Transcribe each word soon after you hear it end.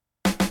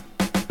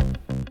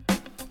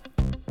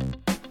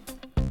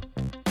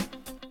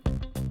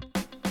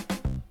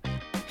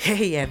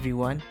Hey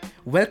everyone,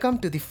 welcome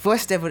to the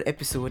first ever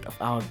episode of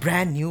our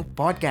brand new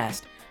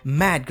podcast,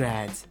 Mad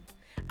Grads.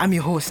 I'm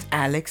your host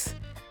Alex,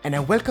 and I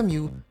welcome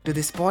you to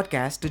this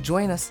podcast to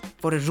join us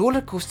for a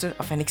roller coaster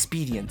of an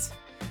experience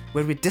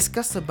where we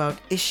discuss about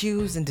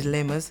issues and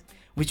dilemmas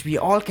which we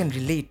all can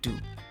relate to,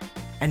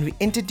 and we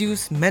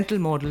introduce mental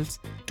models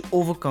to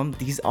overcome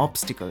these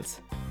obstacles.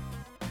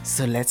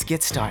 So let's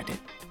get started.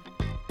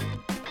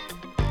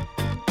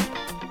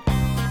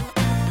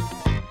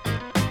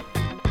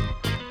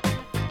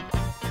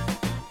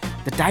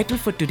 The title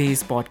for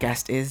today's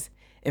podcast is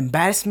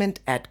Embarrassment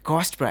at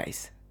Cost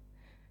Price.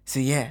 So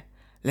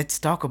let's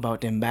talk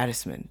about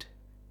embarrassment.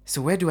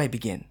 So where do I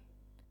begin?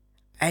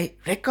 I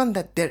reckon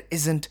that there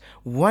isn't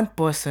one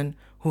person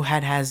who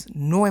has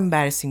no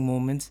embarrassing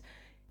moments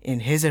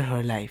in his or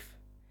her life.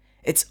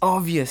 It's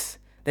obvious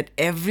that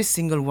every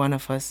single one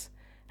of us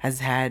has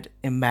had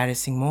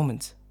embarrassing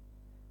moments.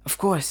 Of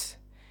course,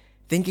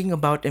 thinking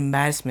about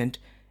embarrassment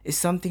is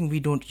something we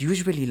don't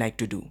usually like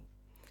to do,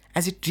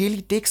 as it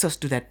really takes us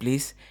to that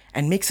place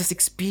and makes us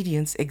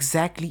experience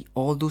exactly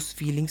all those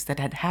feelings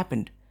that had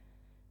happened.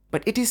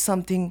 But it is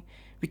something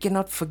we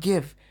cannot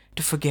forgive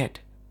to forget.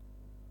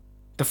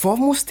 The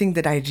foremost thing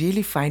that I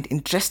really find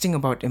interesting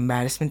about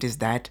embarrassment is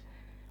that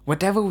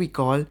whatever we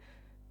call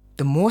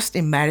the most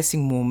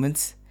embarrassing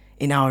moments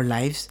in our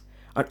lives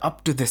or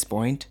up to this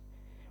point,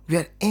 we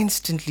are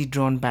instantly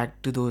drawn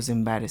back to those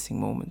embarrassing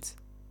moments.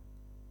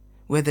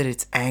 Whether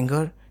it's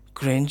anger,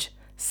 cringe,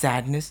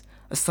 sadness,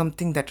 or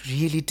something that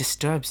really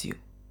disturbs you.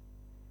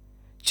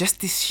 Just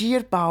the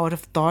sheer power of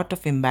thought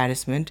of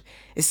embarrassment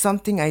is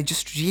something I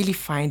just really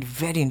find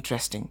very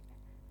interesting.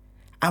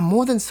 I'm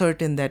more than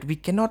certain that we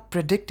cannot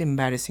predict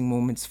embarrassing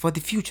moments for the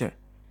future.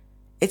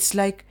 It's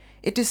like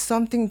it is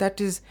something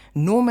that is,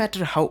 no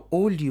matter how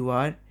old you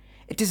are,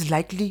 it is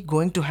likely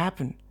going to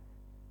happen.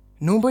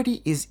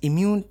 Nobody is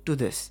immune to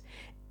this.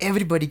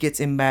 Everybody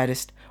gets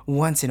embarrassed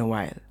once in a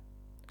while.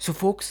 So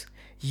folks,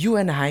 you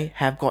and I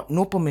have got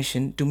no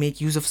permission to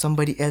make use of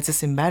somebody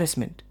else's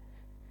embarrassment,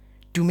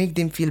 to make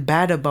them feel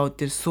bad about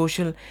their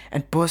social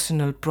and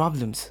personal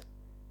problems.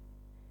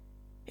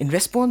 In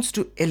response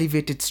to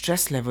elevated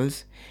stress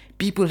levels,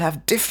 people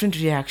have different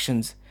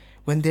reactions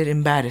when they're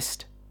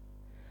embarrassed.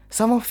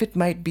 Some of it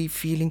might be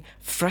feeling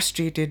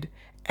frustrated,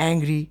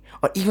 angry,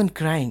 or even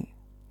crying.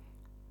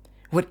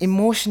 We're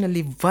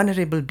emotionally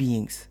vulnerable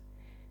beings.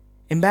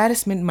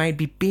 Embarrassment might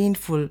be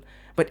painful,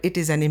 but it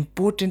is an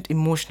important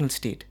emotional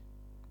state.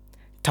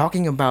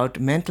 Talking about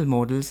mental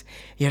models,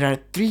 here are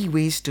 3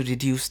 ways to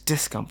reduce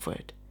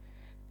discomfort.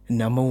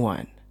 Number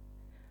 1,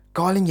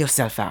 calling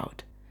yourself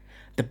out.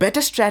 The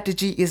better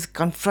strategy is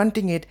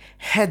confronting it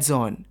heads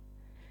on.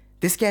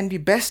 This can be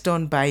best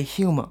done by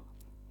humor.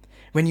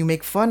 When you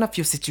make fun of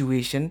your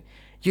situation,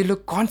 you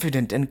look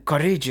confident and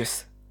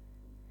courageous.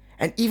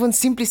 And even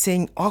simply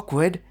saying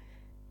awkward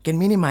can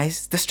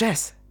minimize the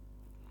stress.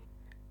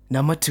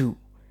 Number 2,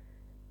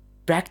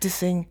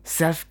 practicing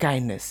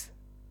self-kindness.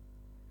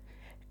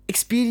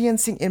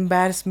 Experiencing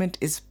embarrassment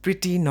is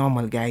pretty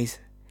normal, guys.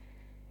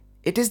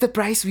 It is the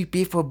price we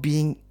pay for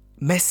being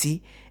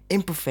messy,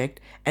 imperfect,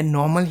 and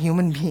normal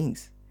human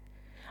beings.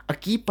 A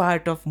key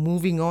part of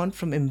moving on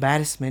from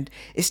embarrassment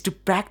is to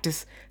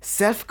practice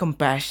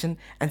self-compassion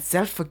and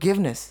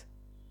self-forgiveness.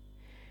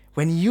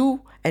 When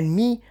you and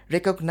me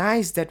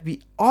recognize that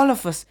all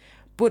of us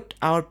put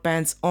our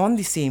pants on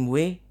the same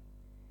way,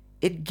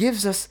 it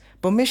gives us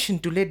permission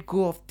to let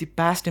go of the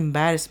past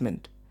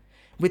embarrassment,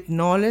 with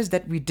knowledge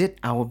that we did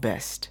our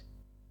best.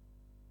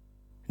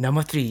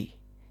 Number 3,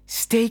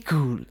 stay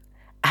cool,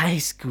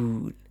 ice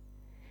cool.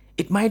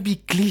 It might be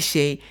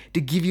cliche to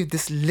give you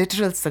this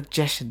literal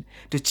suggestion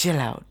to chill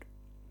out,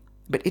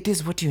 but it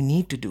is what you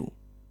need to do.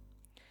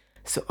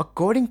 So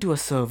according to a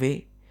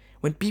survey,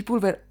 when people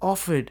were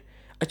offered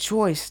a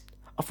choice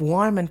of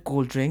warm and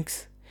cold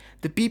drinks,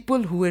 the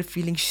people who were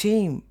feeling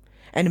shame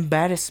and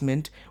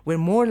embarrassment were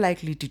more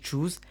likely to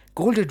choose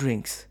colder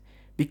drinks,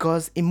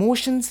 because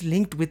emotions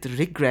linked with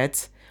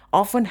regrets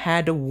often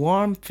had a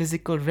warm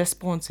physical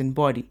response in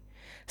body,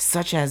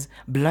 such as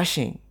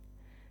blushing.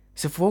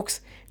 So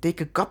folks, take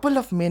a couple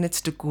of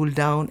minutes to cool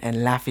down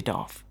and laugh it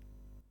off.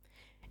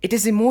 It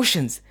is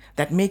emotions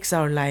that makes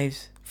our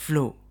lives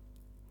flow.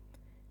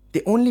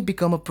 They only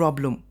become a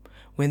problem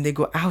when they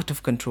go out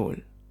of control.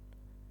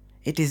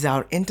 It is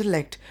our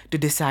intellect to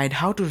decide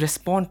how to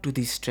respond to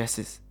these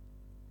stresses.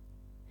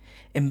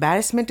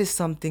 Embarrassment is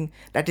something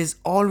that is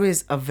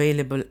always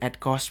available at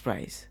cost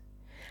price.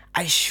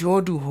 I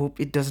sure do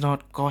hope it does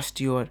not cost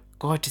your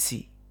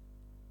courtesy.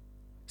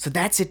 So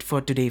that's it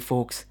for today,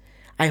 folks.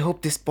 I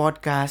hope this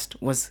podcast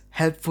was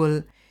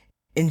helpful.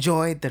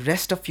 Enjoy the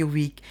rest of your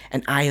week,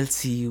 and I'll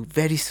see you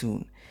very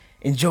soon.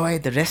 Enjoy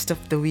the rest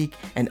of the week,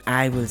 and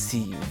I will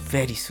see you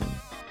very soon.